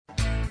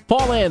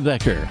Paul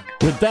Anbecker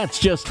with That's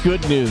Just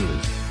Good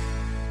News.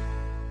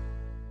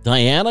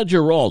 Diana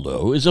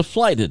Giraldo is a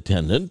flight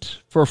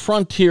attendant for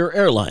Frontier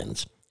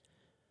Airlines.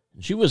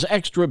 She was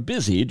extra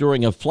busy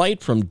during a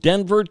flight from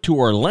Denver to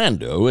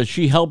Orlando as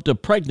she helped a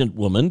pregnant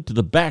woman to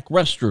the back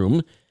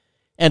restroom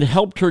and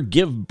helped her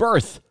give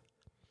birth.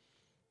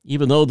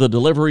 Even though the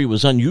delivery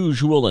was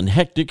unusual and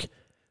hectic,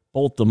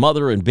 both the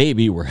mother and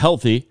baby were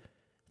healthy,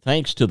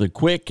 thanks to the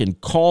quick and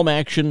calm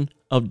action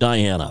of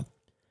Diana.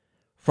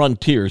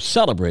 Frontier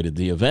celebrated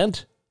the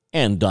event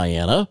and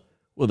Diana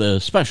with a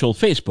special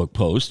Facebook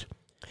post,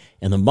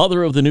 and the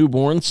mother of the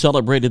newborn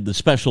celebrated the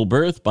special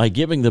birth by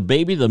giving the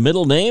baby the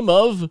middle name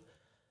of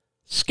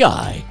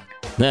Sky.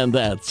 And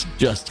that's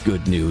just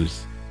good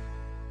news.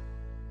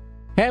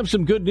 Have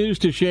some good news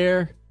to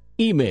share?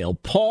 Email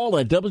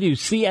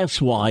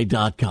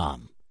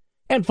paul@wcsy.com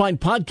and find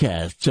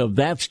podcasts of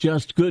That's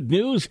Just Good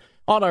News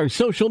on our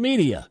social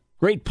media,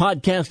 great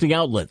podcasting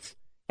outlets,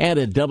 and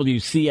at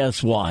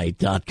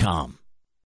wcsy.com.